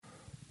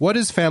What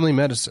is family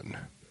medicine?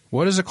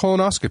 What is a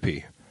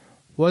colonoscopy?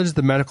 What is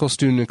the medical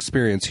student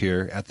experience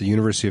here at the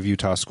University of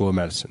Utah School of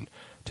Medicine?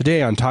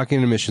 Today on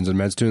Talking Admissions and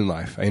Med Student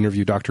Life, I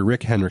interview Dr.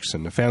 Rick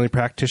Henriksen, a family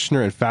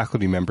practitioner and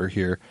faculty member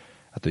here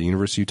at the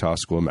University of Utah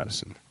School of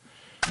Medicine.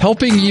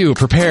 Helping you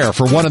prepare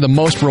for one of the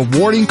most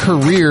rewarding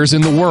careers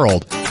in the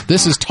world.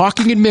 This is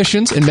Talking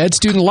Admissions and Med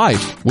Student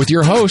Life with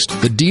your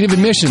host, the Dean of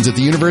Admissions at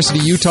the University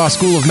of Utah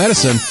School of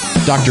Medicine,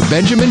 Dr.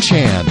 Benjamin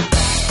Chan.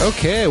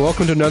 Okay,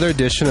 welcome to another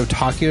edition of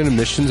Talking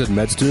Admissions and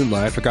Med Student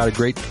Life. I got a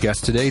great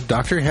guest today,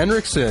 Dr.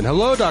 Henriksen.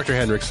 Hello, Dr.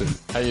 Henriksen.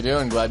 How you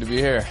doing? Glad to be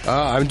here.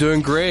 I'm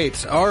doing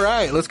great. All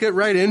right, let's get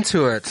right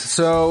into it.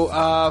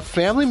 So,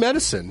 family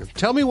medicine.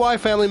 Tell me why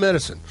family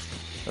medicine?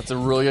 That's a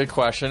really good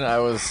question.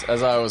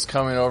 As I was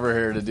coming over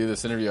here to do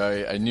this interview,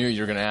 I knew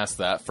you were going to ask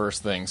that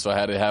first thing, so I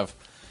had to have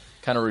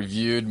kind of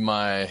reviewed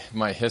my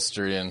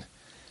history. And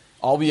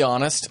I'll be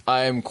honest,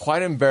 I am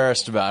quite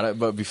embarrassed about it,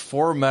 but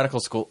before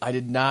medical school, I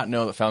did not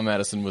know that family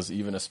medicine was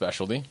even a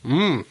specialty.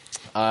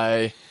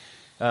 I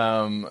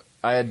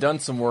had done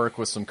some work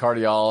with some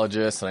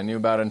cardiologists, and I knew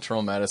about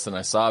internal medicine.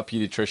 I saw a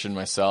pediatrician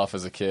myself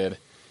as a kid,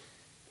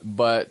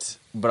 but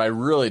I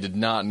really did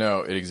not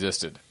know it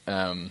existed.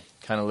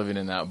 Kind of living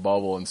in that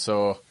bubble, and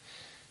so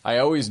I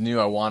always knew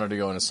I wanted to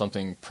go into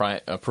something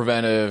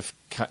preventive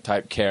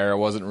type care. I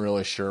wasn't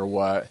really sure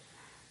what.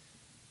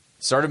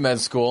 Started med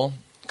school.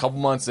 A couple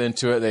months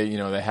into it,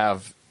 they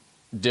have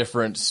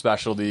different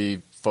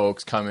specialty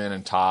folks come in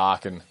and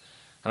talk, and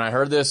I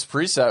heard this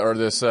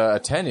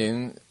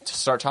attending to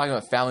start talking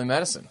about family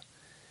medicine,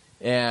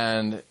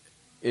 and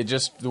it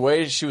just the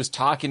way she was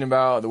talking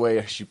about the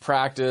way she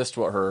practiced,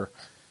 what her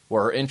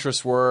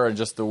interests were, and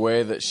just the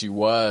way that she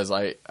was,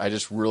 I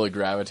just really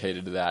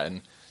gravitated to that,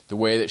 and the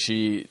way that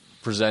she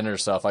presented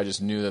herself, I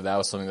just knew that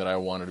was something that I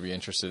wanted to be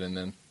interested in.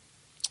 Then,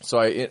 so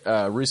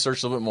I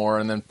researched a little bit more,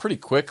 and then pretty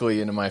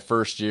quickly into my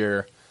first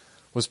year,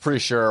 was pretty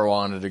sure I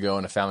wanted to go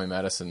into family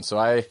medicine. So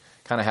I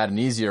kind of had an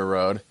easier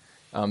road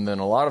than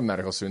a lot of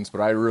medical students,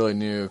 but I really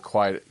knew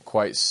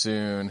quite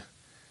soon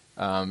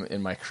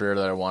in my career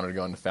that I wanted to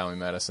go into family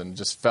medicine.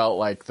 Just felt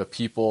like the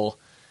people,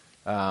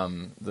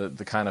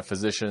 the kind of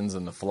physicians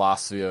and the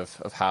philosophy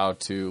of how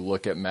to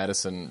look at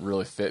medicine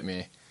really fit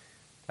me.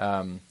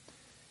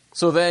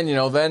 So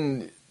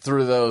then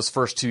through those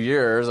first 2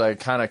 years, I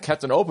kind of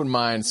kept an open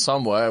mind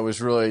somewhat. I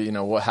was really,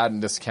 hadn't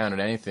discounted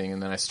anything.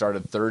 And then I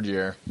started third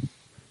year.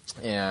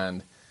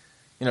 And,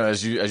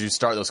 as you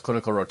start those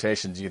clinical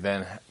rotations, you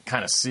then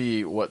kind of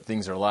see what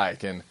things are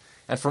like. And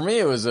for me,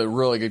 it was a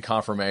really good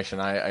confirmation.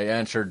 I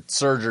entered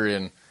surgery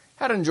and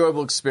had an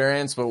enjoyable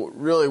experience, but it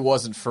really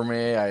wasn't for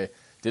me. I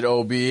did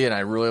OB, and I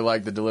really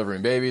liked the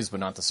delivering babies, but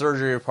not the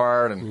surgery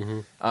part.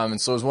 And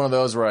and so it was one of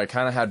those where I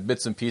kind of had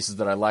bits and pieces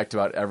that I liked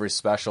about every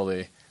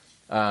specialty.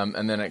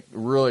 And then it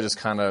really just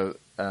kind of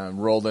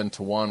rolled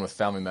into one with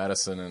family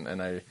medicine,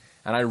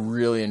 and I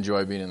really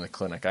enjoy being in the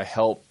clinic.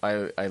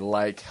 I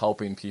like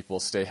helping people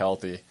stay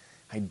healthy.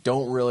 I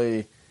don't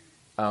really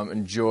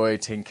enjoy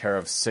taking care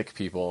of sick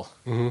people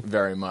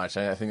very much.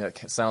 I think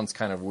that sounds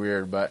kind of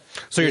weird, but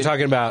so you're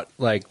talking about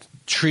like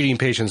treating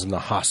patients in the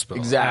hospital,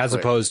 exactly, as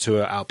opposed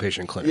to an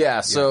outpatient clinic.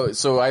 Yeah.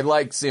 So I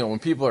like when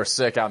people are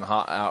sick out in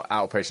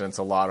outpatient. It's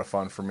a lot of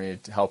fun for me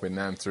helping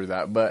them through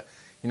that. But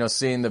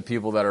seeing the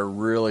people that are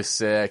really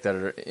sick, that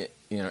are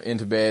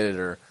intubated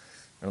or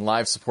in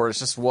life support, it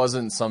just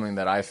wasn't something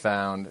that I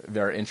found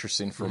very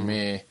interesting for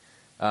me.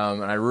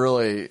 And I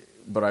really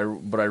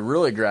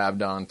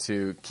grabbed on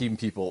to keeping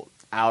people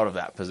out of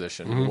that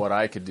position, what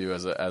I could do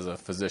as a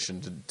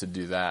physician to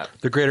do that.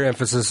 The greater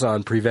emphasis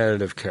on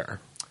preventative care.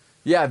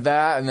 Yeah,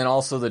 that, and then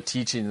also the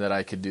teaching that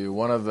I could do.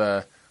 One of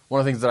the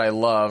things that I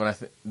love,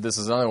 and this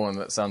is another one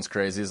that sounds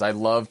crazy, is I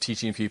love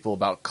teaching people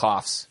about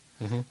coughs.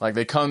 Like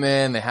they come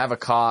in, they have a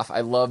cough.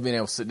 I love being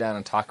able to sit down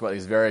and talk about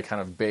these very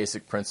kind of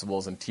basic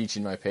principles and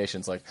teaching my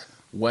patients, like,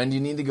 when do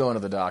you need to go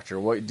into the doctor?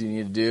 What do you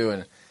need to do?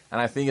 And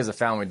I think as a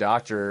family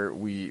doctor,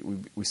 we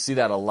see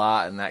that a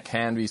lot, and that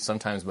can be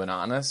sometimes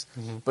monotonous.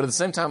 But at the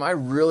same time, I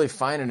really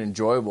find it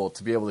enjoyable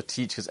to be able to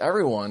teach, because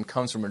everyone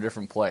comes from a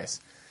different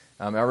place.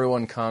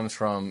 Everyone comes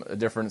from a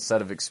different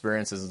set of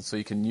experiences, and so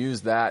you can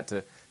use that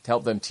to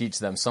help them, teach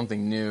them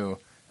something new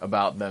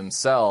about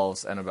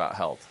themselves and about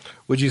health.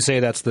 Would you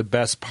say that's the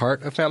best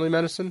part of family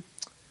medicine?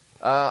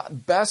 I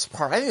think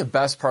the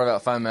best part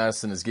about family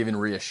medicine is giving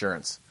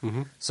reassurance.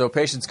 So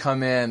patients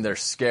come in, they're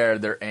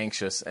scared, they're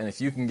anxious, and if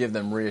you can give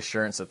them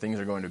reassurance that things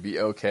are going to be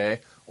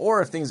okay,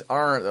 or if things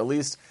aren't, at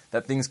least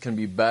that things can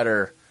be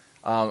better,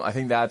 I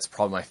think that's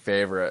probably my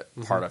favorite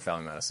part of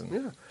family medicine.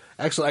 Yeah.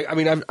 Actually, I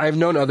mean, I've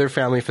known other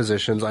family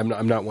physicians. I'm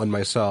not one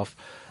myself.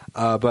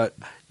 But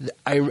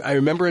I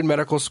remember in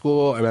medical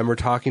school, I remember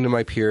talking to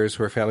my peers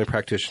who are family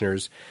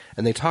practitioners,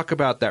 and they talk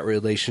about that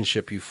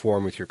relationship you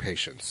form with your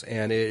patients.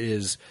 And it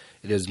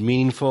is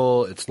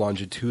meaningful, it's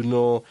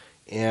longitudinal,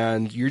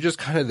 and you're just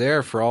kind of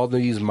there for all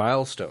these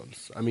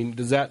milestones. I mean,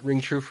 does that ring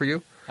true for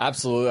you?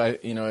 Absolutely.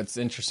 It's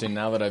interesting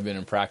now that I've been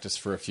in practice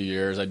for a few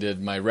years. I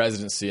did my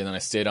residency, and then I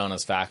stayed on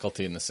as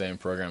faculty in the same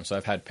program. So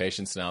I've had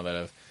patients now that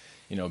have,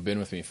 been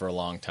with me for a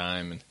long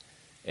time.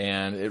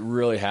 And it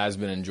really has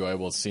been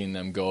enjoyable seeing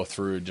them go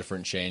through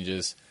different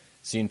changes,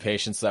 seeing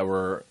patients that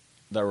were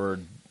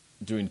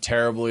doing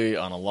terribly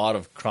on a lot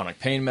of chronic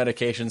pain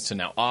medications to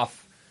now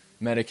off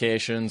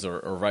medications,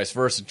 or vice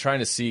versa, trying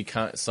to see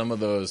some of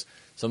those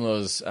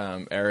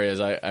areas.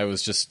 I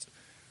was just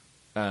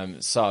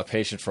saw a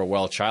patient for a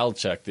well child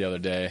check the other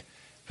day.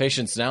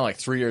 Patient's now like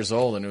 3 years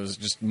old, and it was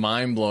just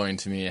mind-blowing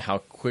to me how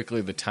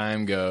quickly the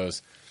time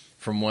goes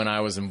from when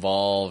I was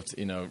involved,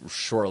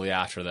 shortly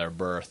after their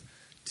birth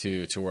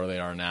to where they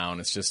are now.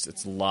 And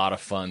it's a lot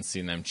of fun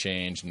seeing them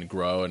change and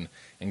grow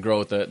and grow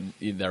with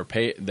their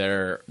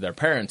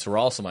parents, who are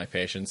also my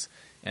patients,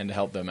 and to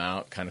help them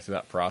out kind of through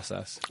that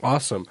process.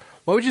 Awesome.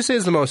 What would you say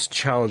is the most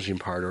challenging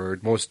part or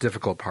most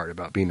difficult part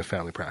about being a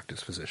family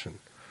practice physician?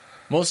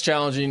 Most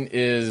challenging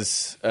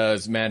is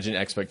managing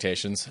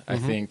expectations. I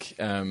think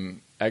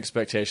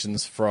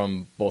expectations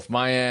from both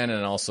my end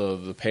and also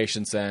the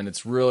patient's end.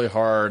 It's really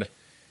hard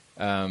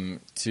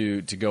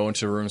to go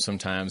into a room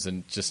sometimes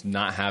and just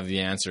not have the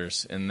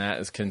answers, and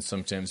that can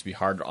sometimes be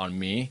hard on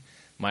me.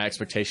 My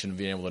expectation of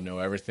being able to know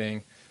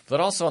everything,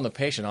 but also on the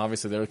patient.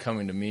 Obviously, they're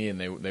coming to me and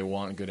they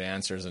want good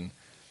answers, and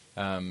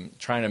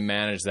trying to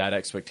manage that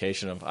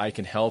expectation of I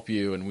can help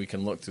you and we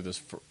can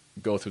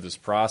go through this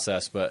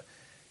process, but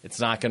it's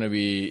not going to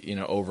be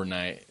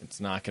overnight. It's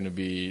not going to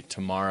be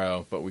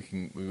tomorrow, but we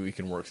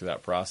can work through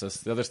that process.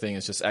 The other thing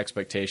is just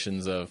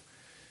expectations of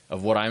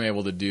what I'm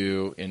able to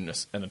do in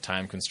a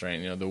time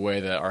constraint. The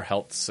way that our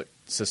health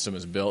system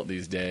is built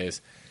these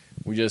days,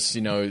 we just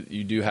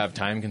you do have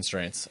time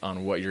constraints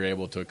on what you're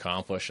able to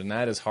accomplish, and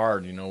that is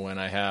hard. When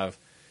I have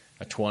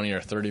a 20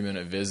 or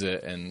 30-minute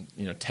visit and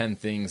 10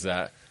 things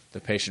that the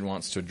patient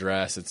wants to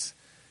address, it's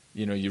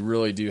you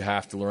really do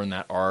have to learn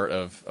that art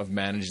of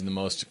managing the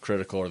most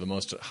critical or the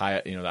most high,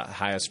 that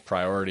highest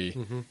priority,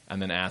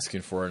 and then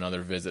asking for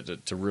another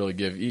visit to really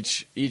give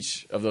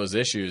each of those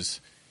issues,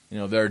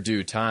 their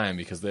due time,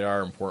 because they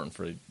are important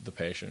for the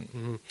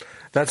patient.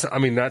 That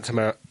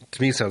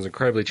to me sounds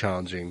incredibly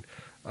challenging.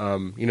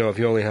 If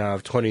you only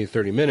have 20,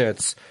 30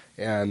 minutes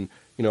and,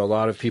 a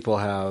lot of people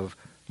have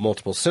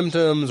multiple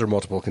symptoms or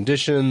multiple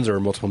conditions or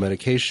multiple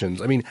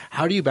medications.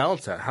 How do you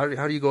balance that? How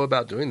do you go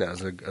about doing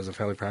that as a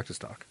family practice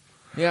doc?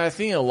 Yeah, I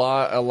think a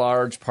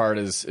large part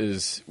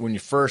is when you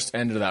first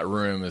enter that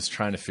room is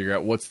trying to figure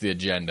out what's the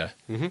agenda.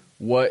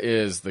 What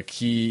is the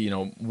key,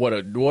 what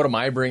am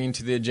I bringing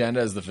to the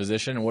agenda as the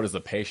physician, and what is the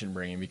patient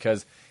bringing?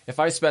 Because if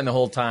I spend the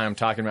whole time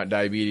talking about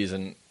diabetes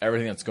and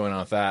everything that's going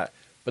on with that,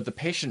 but the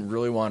patient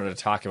really wanted to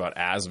talk about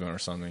asthma or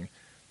something,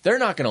 they're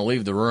not going to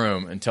leave the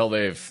room until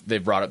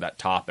they've brought up that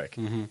topic.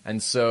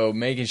 And so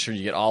making sure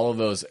you get all of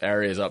those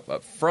areas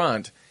up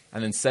front,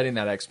 and then setting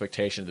that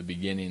expectation at the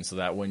beginning so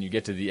that when you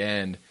get to the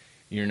end,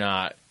 you're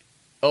not,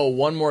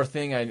 one more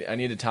thing, I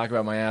need to talk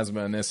about my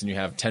asthma and this, and you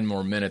have 10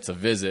 more minutes of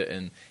visit,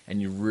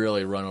 and you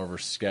really run over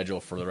schedule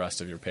for the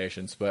rest of your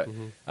patients. But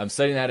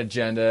setting that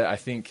agenda, I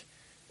think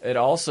it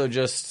also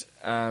just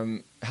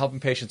helping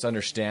patients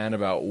understand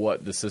about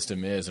what the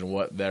system is and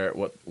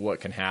what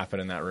can happen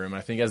in that room.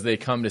 I think as they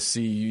come to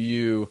see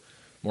you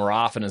more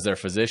often as their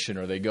physician,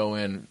 or they go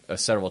in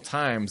several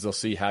times, they'll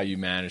see how you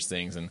manage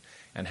things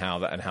and how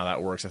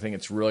that works. I think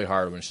it's really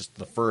hard when it's just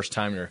the first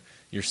time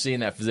you're seeing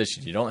that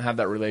physician. You don't have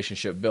that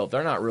relationship built.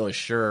 They're not really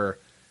sure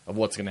of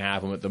what's going to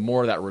happen, but the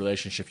more that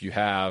relationship you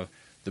have,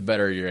 the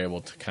better you're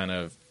able to kind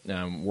of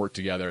work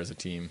together as a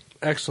team.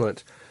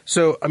 Excellent.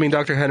 So,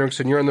 Dr.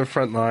 Henriksen, you're on the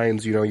front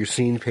lines. You're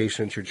seeing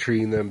patients, you're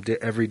treating them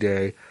every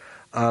day.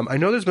 I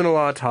know there's been a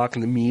lot of talk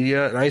in the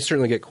media, and I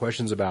certainly get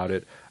questions about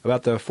it,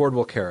 about the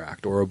Affordable Care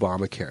Act or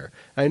Obamacare.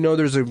 I know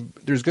there's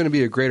going to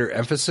be a greater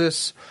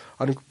emphasis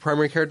on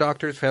primary care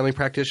doctors, family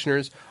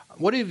practitioners.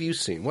 What have you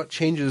seen? What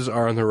changes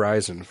are on the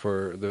horizon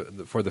for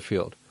the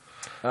field?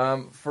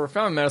 For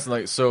family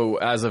medicine, so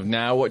as of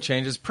now, what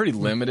changes? Pretty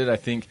limited. I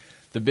think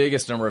the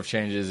biggest number of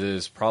changes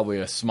is probably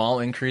a small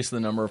increase in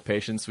the number of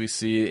patients we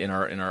see in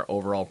our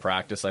overall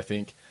practice. I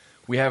think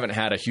we haven't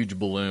had a huge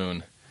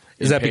balloon.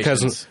 Is that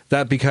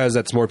because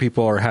that's more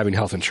people are having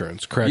health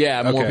insurance, correct?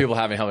 Yeah, more people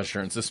having health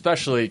insurance,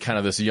 especially kind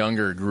of this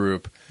younger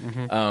group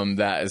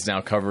that is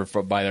now covered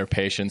by their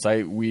patients.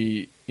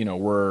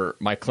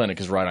 My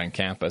clinic is right on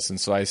campus, and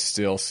so I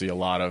still see a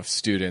lot of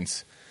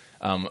students,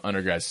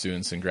 undergrad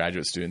students and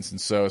graduate students, and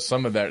so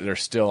some of that they're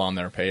still on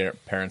their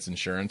parents'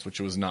 insurance,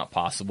 which was not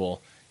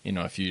possible,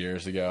 a few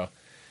years ago.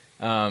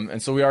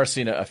 And so we are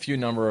seeing a few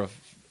number of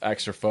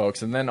extra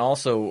folks, and then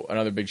also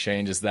another big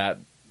change is that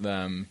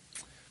the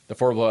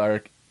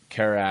Affordable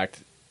Care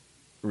Act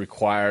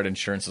required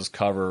insurances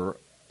cover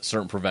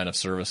certain preventive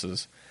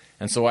services.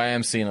 And so I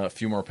am seeing a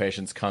few more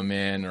patients come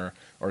in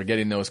or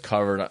getting those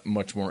covered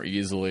much more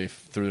easily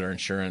through their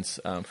insurance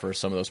for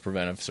some of those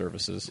preventive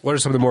services. What are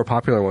some of the more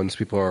popular ones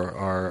people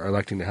are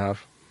electing to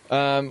have?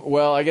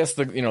 Well, I guess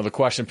the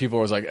question people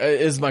was like,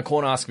 is my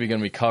colonoscopy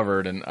going to be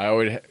covered? And I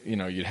would,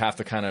 you'd have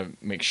to kind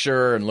of make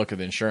sure and look at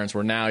the insurance,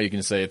 where now you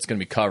can say it's going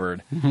to be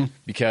covered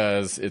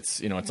because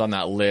it's on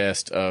that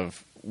list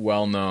of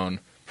well-known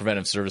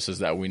preventive services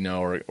that we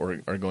know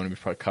are going to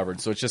be covered.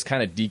 So it just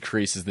kind of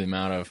decreases the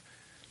amount of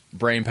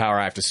brain power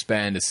I have to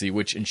spend to see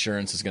which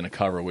insurance is going to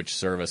cover which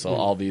service.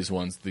 All these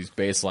ones, these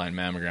baseline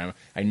mammogram,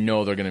 I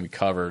know they're going to be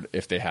covered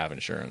if they have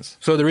insurance.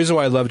 So the reason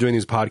why I love doing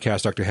these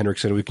podcasts, Dr.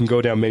 Henriksen, we can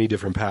go down many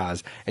different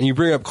paths, and you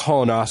bring up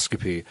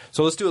colonoscopy.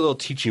 So let's do a little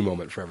teaching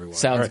moment for everyone.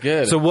 Sounds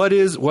good. So what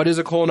is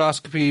a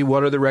colonoscopy?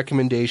 What are the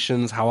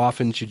recommendations? How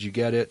often should you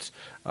get it?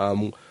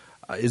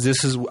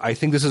 I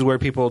think this is where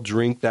people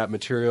drink that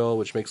material,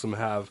 which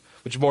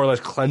more or less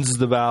cleanses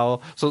the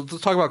bowel. So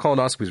let's talk about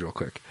colonoscopies real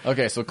quick.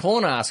 Okay, so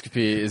colonoscopy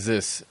is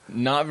this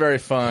not very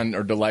fun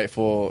or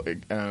delightful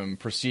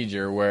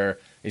procedure where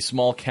a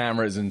small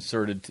camera is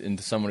inserted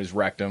into somebody's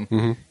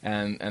rectum,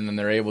 and then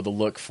they're able to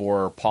look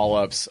for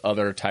polyps,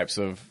 other types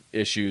of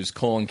issues,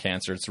 colon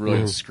cancer. It's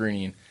really a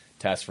screening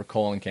test for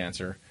colon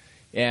cancer.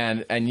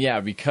 And yeah,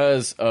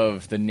 because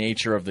of the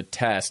nature of the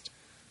test,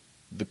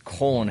 the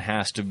colon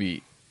has to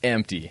be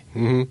empty.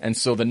 And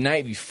so the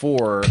night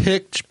before...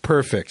 Pitch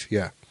perfect,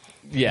 yeah.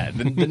 Yeah,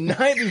 the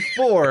night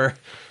before,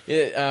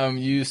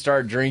 you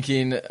start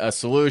drinking a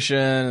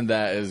solution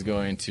that is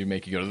going to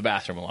make you go to the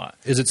bathroom a lot.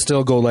 Is it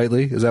still Go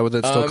Lightly? Is that what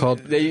it's still called?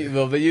 They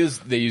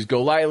use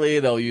Go Lightly.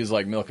 They'll use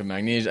like milk and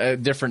magnesia,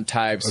 different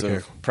types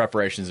of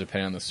preparations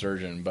depending on the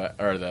surgeon,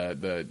 or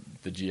the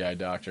GI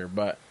doctor.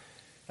 But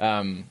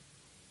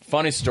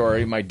funny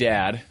story, my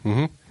dad,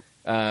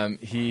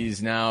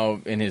 he's now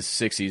in his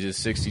 60s, he's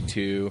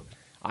 62.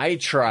 I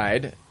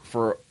tried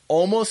for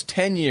almost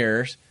 10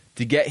 years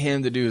to get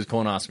him to do his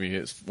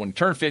colonoscopy. When he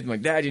turned 50, I'm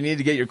like, Dad, you need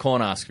to get your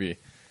colonoscopy.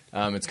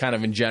 It's kind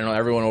of in general,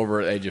 everyone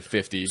over the age of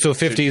 50. So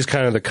 50 is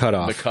kind of the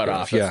cutoff. The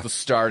cutoff. That's the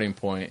starting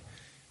point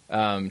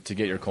to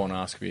get your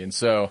colonoscopy. And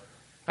so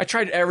I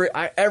tried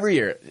every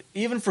year,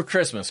 even for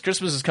Christmas.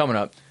 Christmas is coming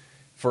up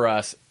for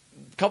us.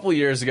 A couple of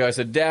years ago, I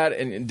said, Dad,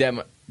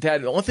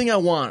 the only thing I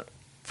want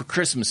for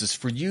Christmas is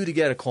for you to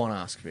get a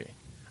colonoscopy.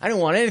 I don't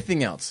want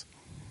anything else.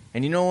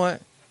 And you know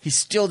what? He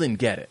still didn't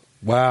get it.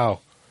 Wow.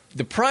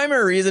 The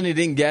primary reason he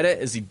didn't get it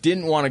is he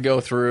didn't want to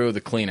go through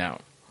the clean out.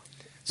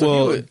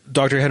 So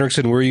Dr.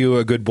 Henriksen, were you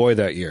a good boy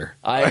that year?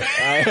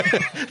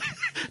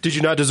 Did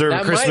you not deserve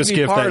a Christmas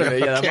gift?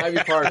 That might be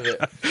part of it.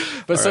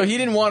 But so he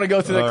didn't want to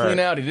go through the clean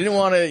out. He didn't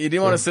want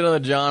to sit on the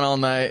john all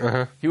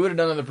night. He would have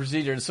done the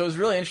procedure. And so it was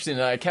really interesting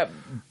that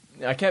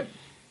I kept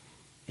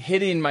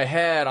hitting my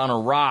head on a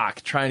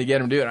rock trying to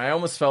get him to do it. And I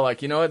almost felt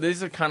like, you know what,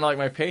 these are kind of like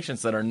my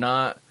patients that are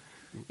not,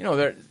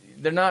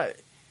 they're not.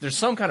 There's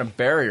some kind of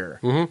barrier.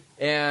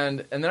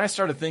 And then I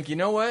started thinking, you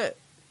know what?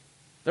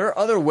 There are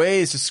other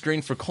ways to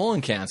screen for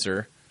colon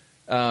cancer.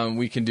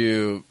 We can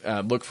do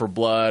look for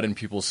blood in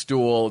people's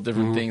stool,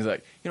 different things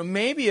like,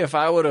 maybe if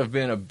I would have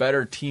been a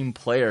better team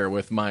player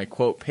with my,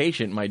 quote,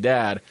 patient, my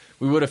dad,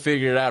 we would have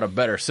figured out a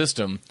better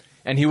system,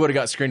 and he would have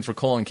got screened for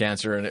colon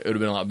cancer, and it would have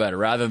been a lot better,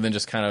 rather than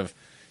just kind of,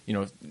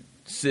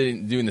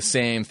 sitting, doing the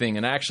same thing.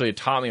 And actually it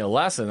taught me a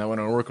lesson that when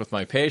I work with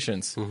my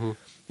patients,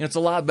 it's a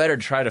lot better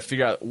to try to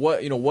figure out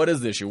what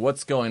is the issue,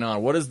 what's going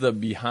on, what is the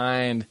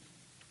behind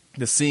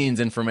the scenes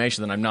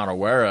information that I'm not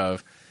aware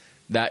of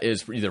that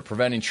is either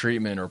preventing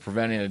treatment or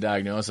preventing a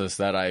diagnosis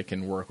that I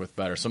can work with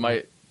better.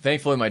 So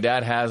thankfully my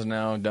dad has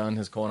now done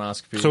his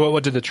colonoscopy. So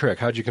what did the trick?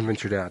 How did you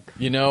convince your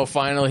dad?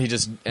 Finally he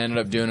just ended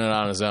up doing it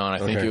on his own. I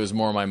think it was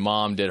more my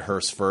mom did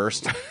hers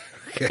first.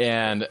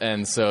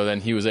 And so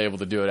then he was able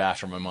to do it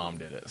after my mom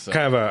did it. So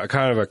kind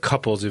of a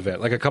couples event,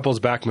 like a couples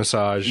back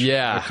massage,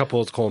 a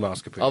couples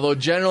colonoscopy. Although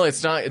generally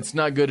it's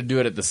not good to do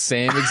it at the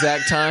same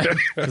exact time,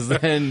 because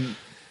then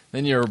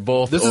you're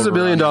both. This is $1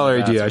 million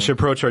idea. I should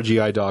approach our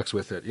GI docs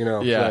with it.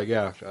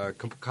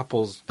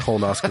 Couples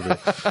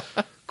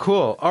colonoscopy.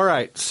 Cool. All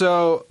right.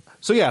 So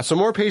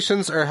more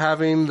patients are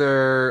having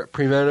their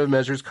preventative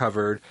measures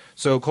covered.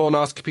 So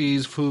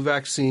colonoscopies, flu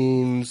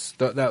vaccines,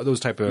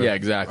 those type of. Yeah,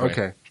 exactly.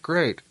 Okay.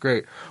 Great.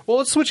 Well,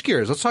 let's switch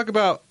gears. Let's talk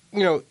about,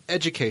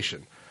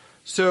 education.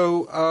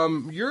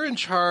 So you're in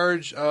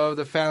charge of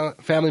the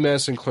family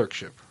medicine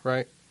clerkship,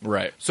 right?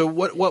 Right. So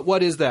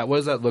what is that? What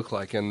does that look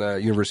like in the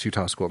University of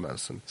Utah School of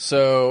Medicine?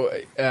 So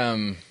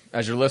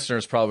as your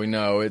listeners probably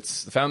know,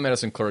 the family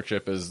medicine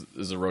clerkship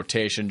is a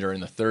rotation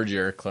during the third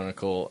year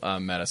clinical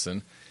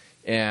medicine.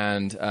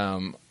 And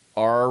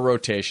our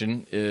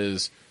rotation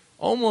is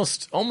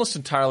almost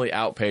entirely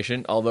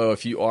outpatient, although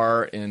if you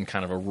are in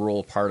kind of a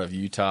rural part of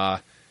Utah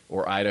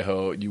or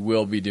Idaho, you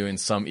will be doing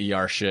some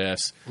ER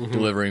shifts,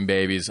 delivering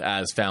babies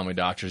as family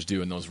doctors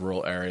do in those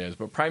rural areas.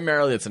 But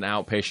primarily it's an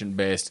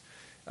outpatient-based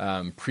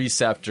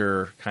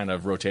preceptor kind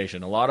of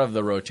rotation. A lot of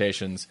the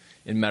rotations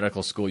in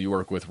medical school, you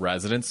work with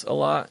residents a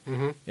lot.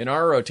 In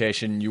our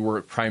rotation, you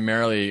work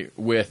primarily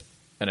with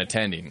an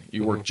attending.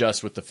 You work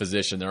just with the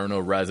physician. There are no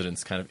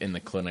residents kind of in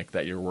the clinic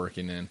that you're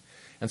working in.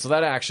 And so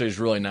that actually is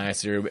really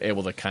nice. You're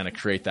able to kind of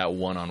create that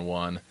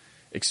one-on-one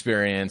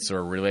experience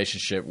or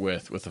relationship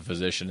with a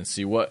physician and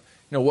see what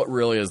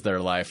really is their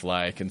life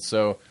like. And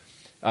so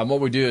what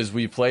we do is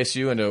we place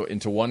you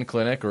into one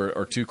clinic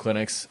or two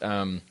clinics,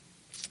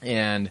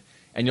 and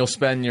you'll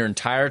spend your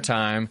entire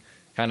time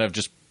kind of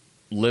just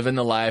living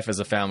the life as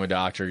a family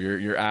doctor.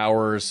 Your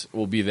hours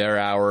will be their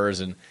hours,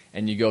 and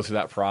you go through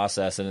that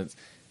process. And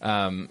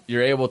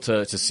you're able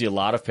to see a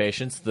lot of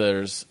patients.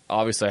 There's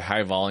obviously a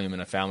high volume in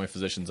a family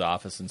physician's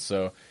office, and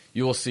so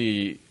you will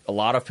see a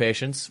lot of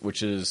patients,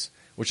 which is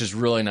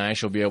really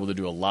nice. You'll be able to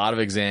do a lot of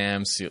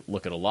exams,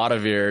 look at a lot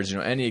of ears.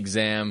 Any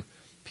exam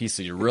piece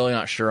that you're really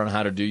not sure on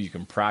how to do, you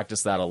can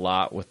practice that a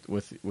lot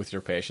with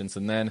your patients,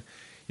 and then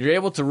you're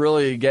able to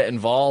really get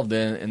involved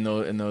in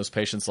those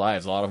patients'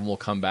 lives. A lot of them will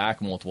come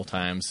back multiple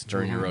times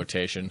during your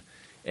rotation,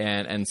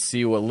 and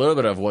see a little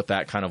bit of what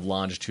that kind of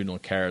longitudinal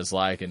care is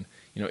like, and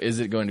is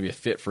it going to be a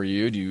fit for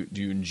you? Do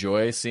you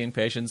enjoy seeing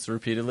patients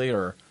repeatedly,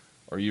 or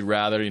you'd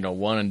rather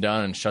one and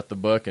done and shut the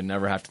book and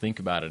never have to think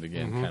about it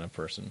again kind of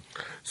person?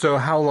 So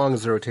how long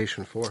is the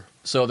rotation for?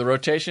 So the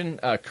rotation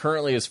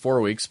currently is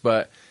 4 weeks,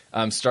 but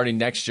starting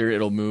next year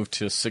it'll move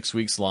to 6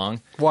 weeks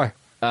long. Why?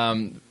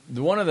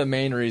 One of the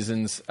main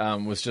reasons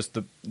was just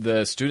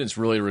the students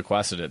really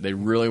requested it. They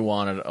really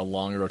wanted a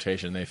longer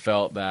rotation. They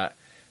felt that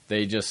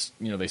they just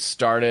they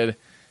started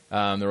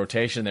the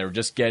rotation. They were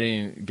just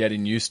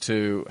getting used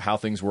to how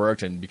things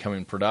worked and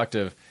becoming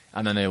productive,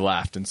 and then they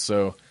left. And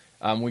so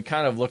we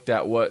kind of looked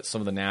at what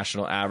some of the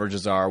national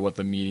averages are, what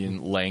the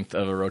median length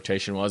of a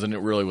rotation was, and it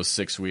really was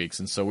 6 weeks.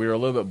 And so we were a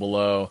little bit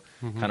below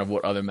kind of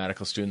what other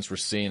medical students were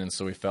seeing, and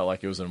so we felt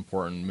like it was an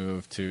important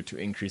move to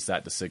increase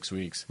that to 6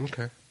 weeks.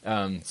 Okay.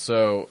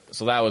 So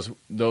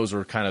those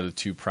were kind of the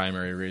two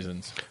primary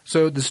reasons.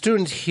 So the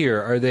students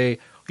here, are they,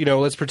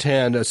 let's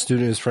pretend a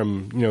student is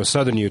from,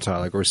 southern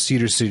Utah, or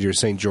Cedar City or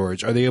St.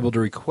 George. Are they able to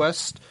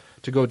request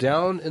to go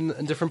down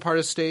in different part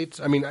of states?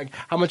 I mean,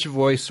 how much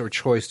voice or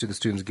choice do the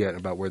students get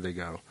about where they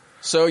go?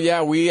 So,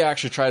 yeah, we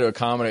actually try to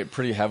accommodate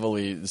pretty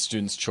heavily the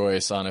students'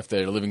 choice on if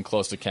they're living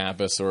close to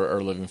campus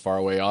or living far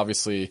away.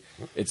 Obviously,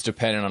 it's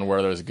dependent on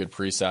whether there's a good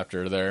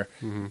preceptor there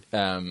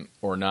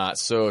or not.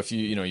 So if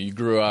you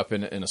grew up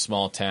in a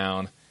small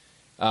town,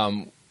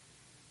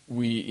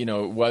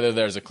 whether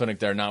there's a clinic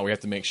there or not, we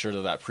have to make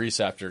sure that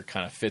preceptor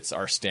kind of fits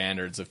our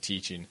standards of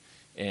teaching.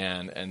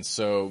 And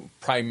so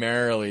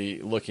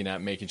primarily looking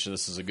at making sure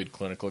this is a good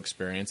clinical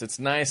experience. It's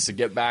nice to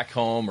get back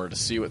home or to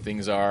see what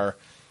things are,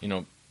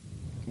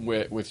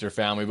 with your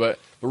family, but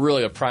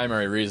really a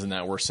primary reason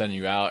that we're sending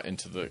you out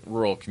into the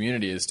rural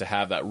community is to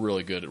have that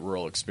really good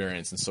rural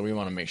experience. And so we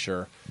want to make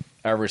sure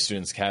every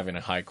student's having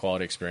a high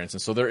quality experience.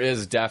 And so there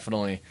is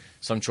definitely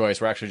some choice.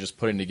 We're actually just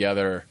putting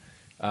together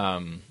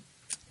kind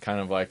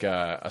of like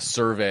a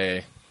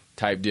survey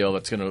type deal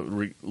that's going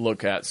to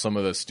look at some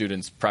of the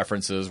students'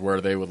 preferences,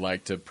 where they would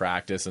like to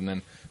practice, and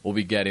then we'll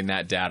be getting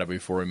that data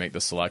before we make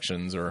the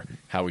selections or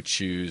how we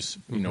choose,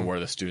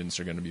 where the students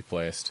are going to be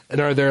placed. And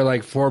are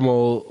there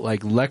formal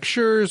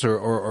lectures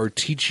or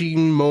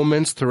teaching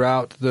moments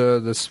throughout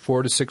this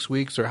 4 to 6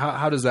 weeks, or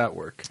how does that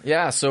work?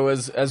 Yeah, so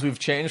as we've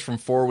changed from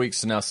 4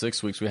 weeks to now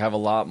 6 weeks, we have a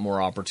lot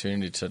more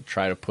opportunity to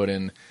try to put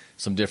in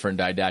some different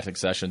didactic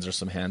sessions or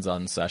some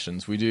hands-on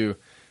sessions. We do.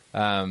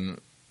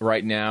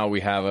 Right now,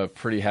 we have a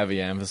pretty heavy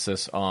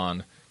emphasis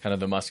on kind of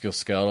the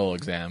musculoskeletal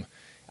exam.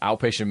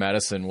 Outpatient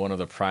medicine, one of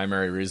the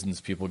primary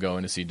reasons people go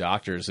in to see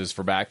doctors is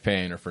for back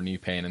pain or for knee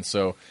pain. And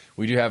so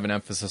we do have an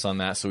emphasis on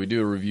that. So we do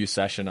a review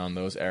session on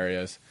those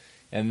areas.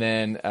 And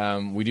then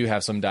we do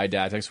have some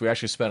didactics. We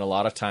actually spend a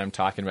lot of time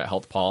talking about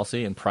health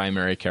policy and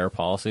primary care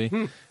policy.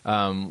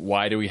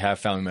 Why do we have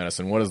family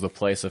medicine? What is the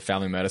place of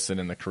family medicine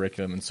in the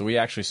curriculum? And so we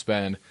actually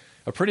spend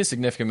a pretty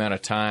significant amount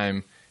of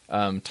time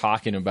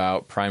talking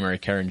about primary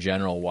care in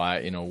general, why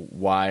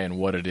and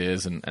what it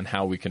is, and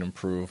how we can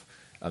improve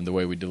the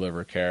way we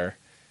deliver care.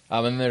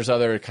 And there's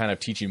other kind of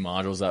teaching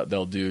modules that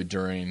they'll do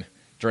during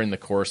the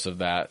course of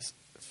that.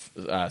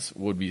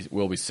 Will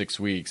be 6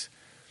 weeks.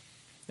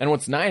 And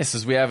what's nice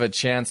is we have a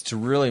chance to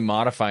really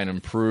modify and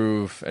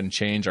improve and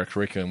change our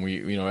curriculum.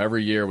 We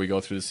every year we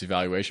go through this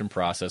evaluation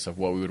process of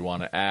what we would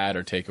want to add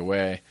or take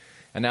away.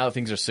 And now that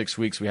things are 6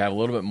 weeks, we have a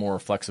little bit more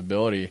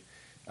flexibility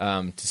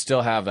to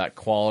still have that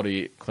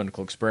quality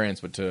clinical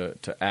experience, but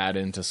to add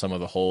into some of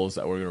the holes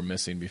that we were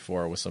missing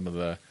before with some of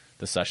the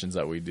sessions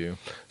that we do.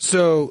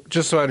 So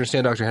just so I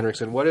understand, Dr.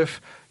 Henriksen, what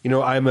if,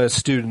 I'm a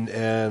student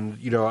and,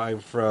 I'm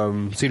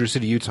from Cedar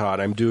City, Utah,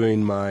 and I'm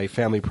doing my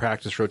family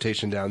practice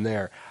rotation down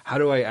there. How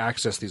do I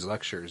access these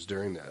lectures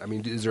during that? I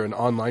mean, is there an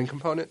online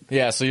component?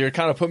 Yeah, so you're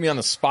kind of putting me on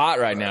the spot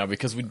right now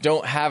because we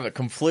don't have it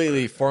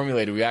completely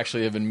formulated. We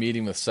actually have been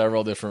meeting with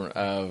several different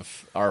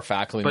of our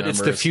faculty members.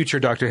 But it's the future,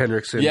 Dr.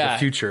 Henriksen. Yeah, the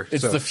future.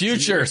 It's the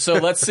future. So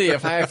let's see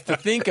if I have to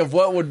think of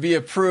what would be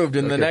approved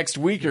in the next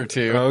week or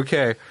two.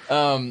 Okay.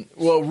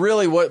 Well,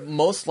 really, what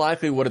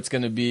it's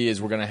going to be is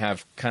we're going to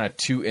have kind of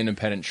two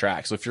independent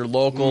tracks. So if you're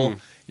local,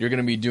 you're going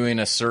to be doing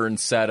a certain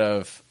set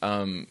of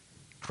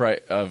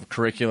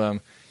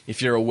curriculum.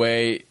 If you're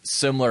away,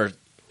 similar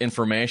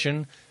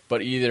information,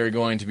 but either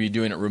going to be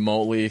doing it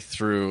remotely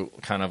through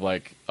kind of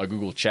like a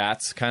Google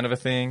Chats kind of a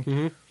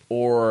thing,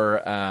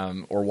 or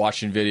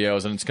watching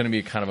videos, and it's going to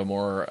be kind of a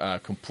more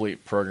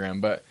complete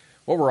program. But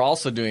what we're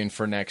also doing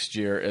for next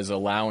year is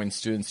allowing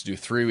students to do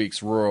 3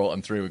 weeks rural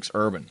and 3 weeks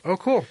urban. Oh,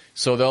 cool.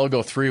 So they'll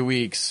go 3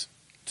 weeks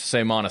to,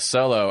 say,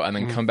 Monticello, and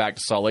then come back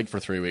to Salt Lake for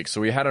 3 weeks.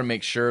 So we had to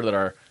make sure that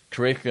our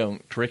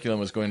curriculum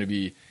was going to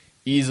be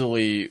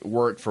easily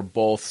work for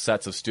both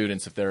sets of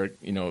students if they're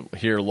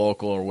here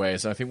local or away.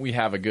 So I think we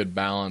have a good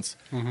balance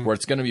where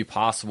it's going to be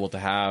possible to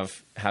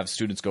have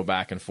students go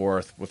back and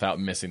forth without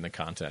missing the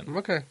content.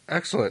 Okay,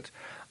 excellent.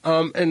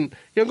 And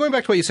going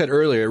back to what you said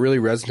earlier, it really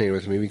resonated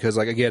with me because,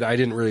 again, I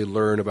didn't really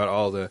learn about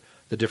all the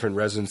different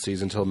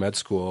residencies until med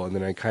school, and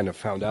then I kind of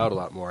found out a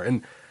lot more.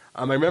 And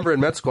I remember in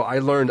med school, I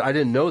learned, I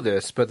didn't know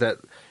this, but that,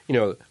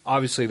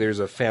 obviously there's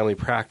a family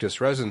practice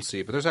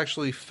residency, but there's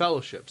actually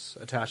fellowships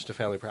attached to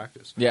family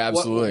practice. Yeah,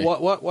 absolutely.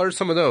 What are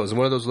some of those, and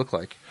what do those look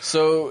like?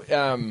 So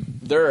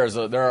there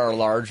are a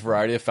large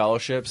variety of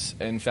fellowships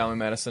in family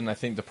medicine. I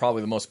think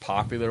probably the most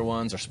popular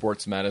ones are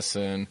sports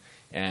medicine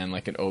and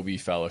like an OB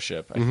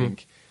fellowship. I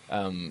think,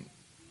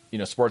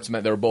 sports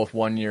med, they're both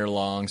 1 year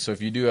long. So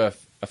if you do a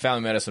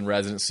family medicine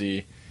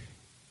residency,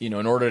 in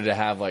order to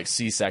have like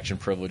C-section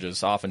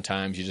privileges,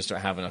 oftentimes you just don't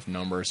have enough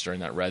numbers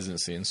during that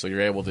residency. And so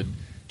you're able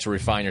to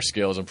refine your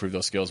skills, improve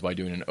those skills by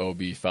doing an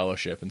OB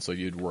fellowship. And so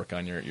you'd work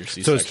on your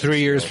C-section. So it's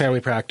 3 years family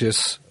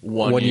practice,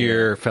 1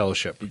 year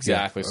fellowship.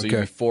 Exactly. Yeah. So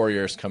you'd be 4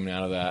 years coming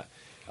out of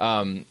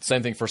that.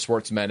 Same thing for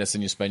sports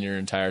medicine. You spend your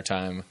entire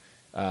time,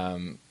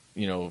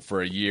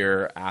 for a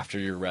year after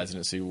your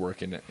residency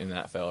working in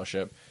that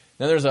fellowship.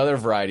 Then there's other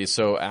varieties.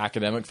 So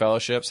academic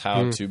fellowships,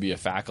 how to be a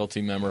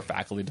faculty member,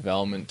 faculty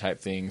development type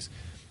things.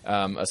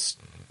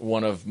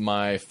 One of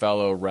my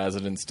fellow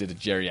residents did a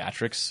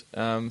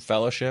geriatrics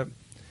fellowship,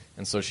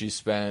 and so she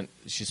spent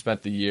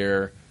the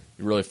year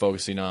really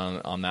focusing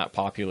on that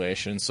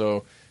population.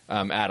 So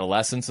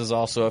adolescence is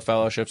also a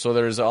fellowship. So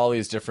there's all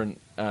these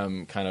different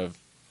kind of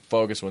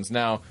focus ones.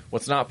 Now,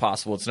 what's not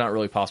possible? It's not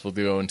really possible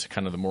to go into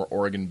kind of the more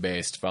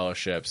organ-based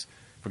fellowships.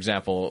 For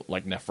example,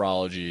 like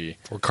nephrology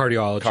or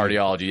cardiology.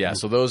 Cardiology, yeah.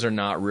 So those are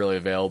not really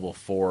available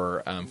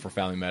for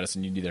family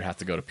medicine. You'd either have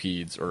to go to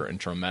peds or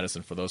internal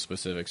medicine for those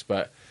specifics.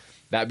 But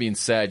that being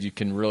said, you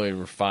can really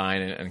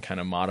refine and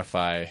kind of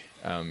modify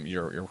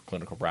your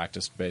clinical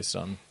practice based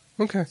on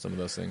some of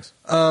those things.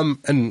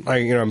 And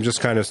I'm just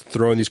kind of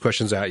throwing these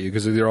questions at you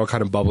because they're all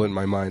kind of bubbling in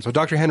my mind. So,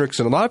 Dr.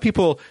 Henriksen, a lot of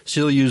people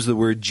still use the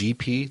word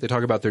GP. They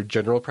talk about their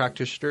general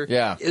practitioner.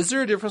 Yeah. Is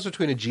there a difference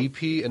between a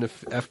GP and a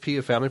FP,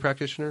 a family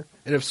practitioner?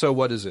 And if so,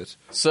 what is it?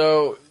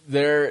 So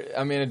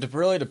it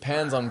really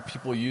depends on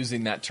people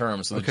using that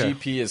term. So the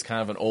GP is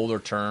kind of an older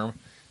term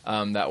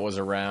that was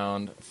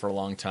around for a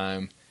long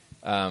time.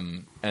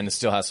 And it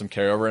still has some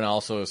carryover, and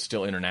also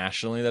still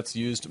internationally that's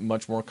used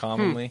much more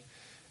commonly.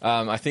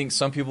 I think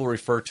some people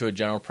refer to a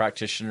general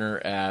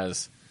practitioner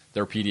as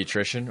their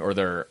pediatrician or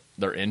their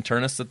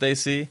internist that they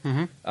see,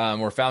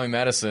 where family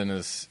medicine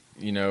is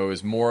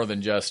more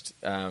than just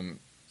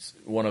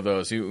one of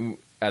those.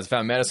 As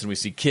family medicine, we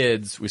see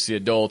kids, we see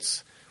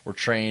adults. We're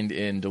trained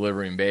in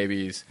delivering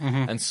babies,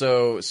 and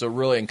so it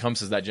really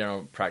encompasses that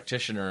general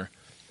practitioner.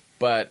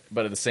 But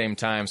at the same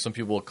time, some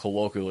people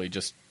colloquially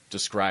just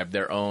describe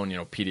their own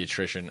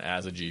pediatrician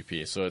as a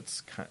GP. So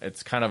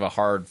it's kind of a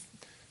hard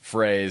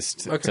phrase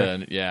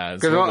to yeah.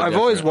 Because I've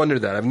always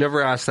wondered that. I've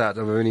never asked that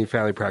of any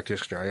family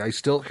practitioner. I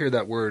still hear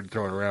that word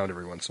thrown around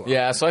every once in a while.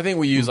 Yeah, so I think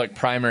we use like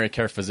primary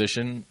care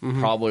physician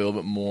probably a little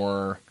bit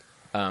more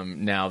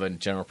now than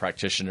general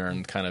practitioner,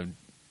 and kind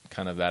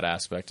of that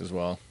aspect as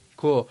well.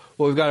 Cool.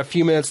 Well, we've got a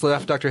few minutes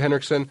left, Dr.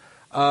 Henriksen.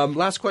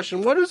 Last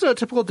question: what does a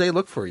typical day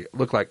look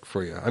like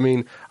for you? I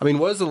mean,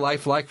 what is the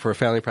life like for a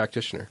family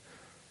practitioner?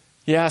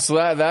 Yeah, so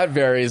that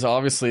varies,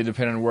 obviously,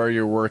 depending on where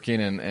you're working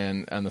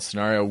and the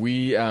scenario.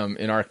 We,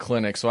 in our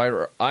clinic,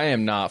 so I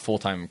am not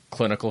full-time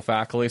clinical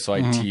faculty, so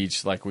I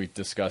teach like we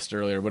discussed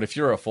earlier. But if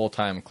you're a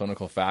full-time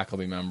clinical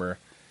faculty member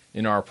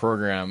in our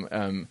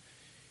program,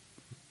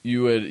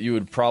 you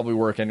would probably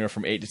work anywhere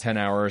from 8 to 10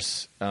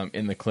 hours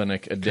in the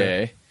clinic a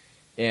day.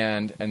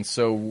 And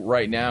so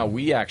right now,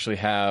 we actually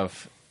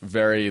have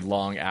very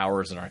long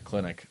hours in our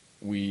clinic.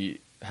 We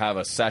have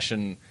a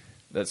session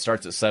that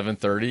starts at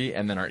 7:30,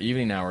 and then our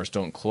evening hours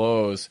don't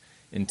close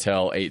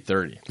until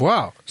 8:30.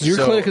 Wow! So your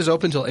clinic is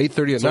open till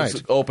 8:30 at night.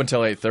 It's open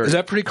till 8:30. Is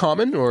that pretty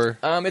common, or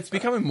it's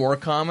becoming more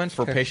common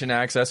for patient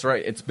access?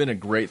 Right, it's been a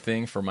great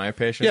thing for my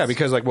patients. Yeah,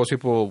 because like most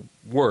people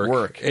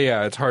work.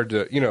 Yeah, it's hard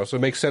to so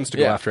it makes sense to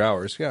go after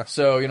hours. Yeah.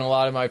 So a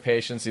lot of my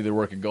patients either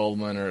work at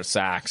Goldman or at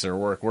Saks or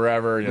work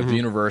wherever at the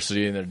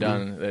university, and they're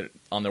done. They're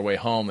on their way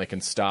home, they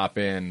can stop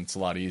in. It's a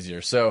lot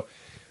easier. So.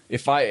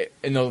 But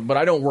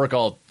I don't work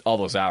all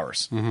those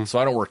hours. So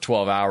I don't work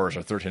 12 hours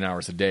or 13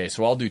 hours a day.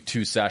 So I'll do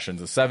 2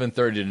 sessions, a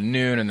 7:30 to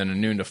noon and then a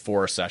noon to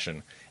 4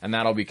 session. And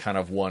that'll be kind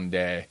of one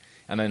day.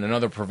 And then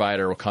another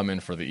provider will come in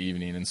for the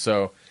evening. And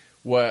so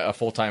what a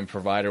full-time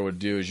provider would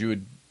do is you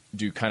would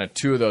do kind of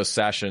 2 of those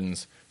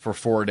sessions for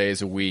 4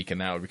 days a week,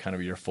 and that would be kind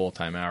of your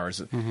full-time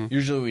hours.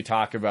 Usually we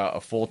talk about a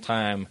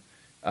full-time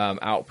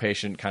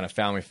outpatient kind of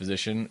family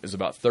physician is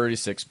about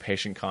 36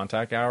 patient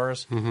contact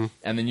hours. And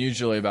then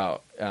usually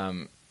about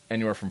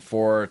anywhere from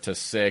 4 to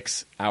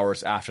 6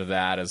 hours after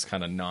that is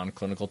kind of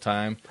non-clinical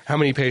time. How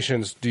many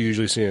patients do you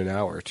usually see in an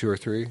hour? 2 or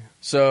 3?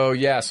 So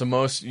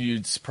most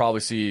you'd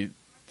probably see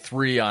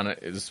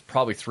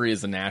probably 3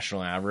 is the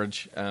national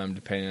average,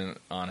 depending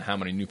on how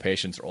many new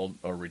patients or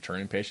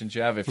returning patients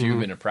you have. If you've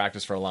been in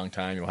practice for a long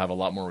time, you'll have a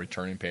lot more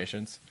returning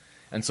patients.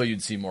 And so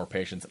you'd see more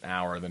patients an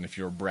hour than if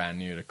you were brand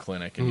new to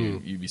clinic,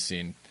 and you'd be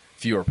seeing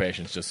fewer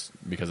patients just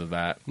because of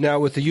that. Now,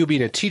 with the U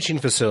being a teaching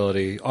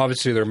facility,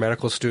 obviously there are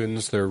medical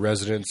students, there are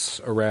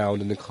residents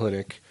around in the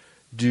clinic.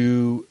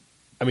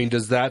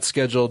 Does that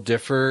schedule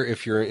differ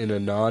if you're in a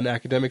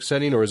non-academic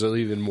setting, or is it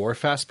even more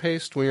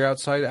fast-paced when you're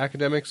outside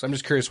academics? I'm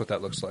just curious what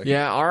that looks like.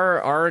 Yeah,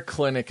 our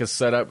clinic is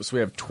set up so we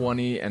have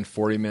 20 and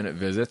 40-minute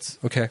visits.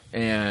 Okay.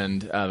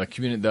 And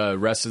the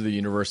rest of the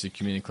university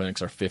community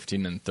clinics are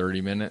 15 and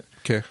 30-minute.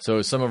 Okay.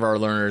 So some of our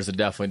learners, it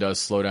definitely does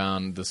slow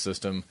down the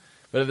system.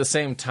 But at the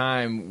same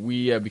time,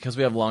 we because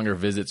we have longer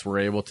visits, we're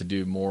able to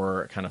do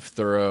more kind of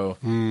thorough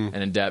and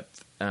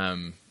in-depth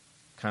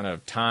kind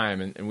of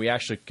time, and we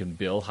actually can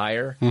bill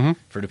higher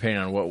for depending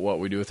on what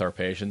we do with our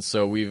patients.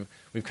 So we've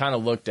kind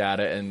of looked at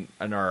it,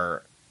 and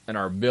our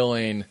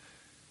billing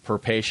per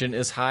patient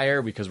is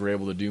higher because we're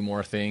able to do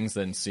more things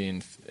than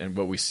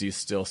but we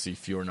still see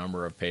fewer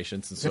number of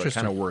patients, and so it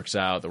kind of works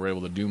out that we're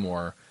able to do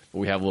more, but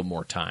we have a little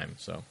more time.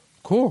 So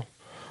cool.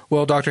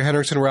 Well, Dr.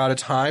 Henriksen, we're out of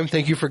time.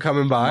 Thank you for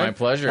coming by. My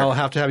pleasure. I'll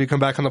have to have you come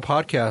back on the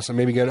podcast and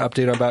maybe get an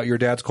update about your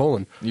dad's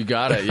colon. You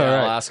got it. Yeah, All right.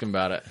 I'll ask him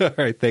about it. All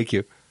right. Thank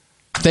you.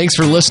 Thanks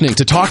for listening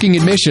to Talking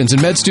Admissions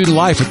and Med Student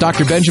Life with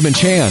Dr. Benjamin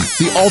Chan,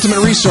 the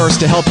ultimate resource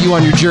to help you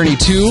on your journey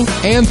to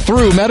and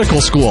through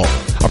medical school.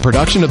 A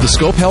production of the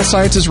Scope Health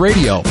Sciences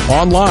Radio,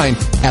 online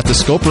at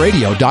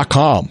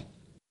thescoperadio.com.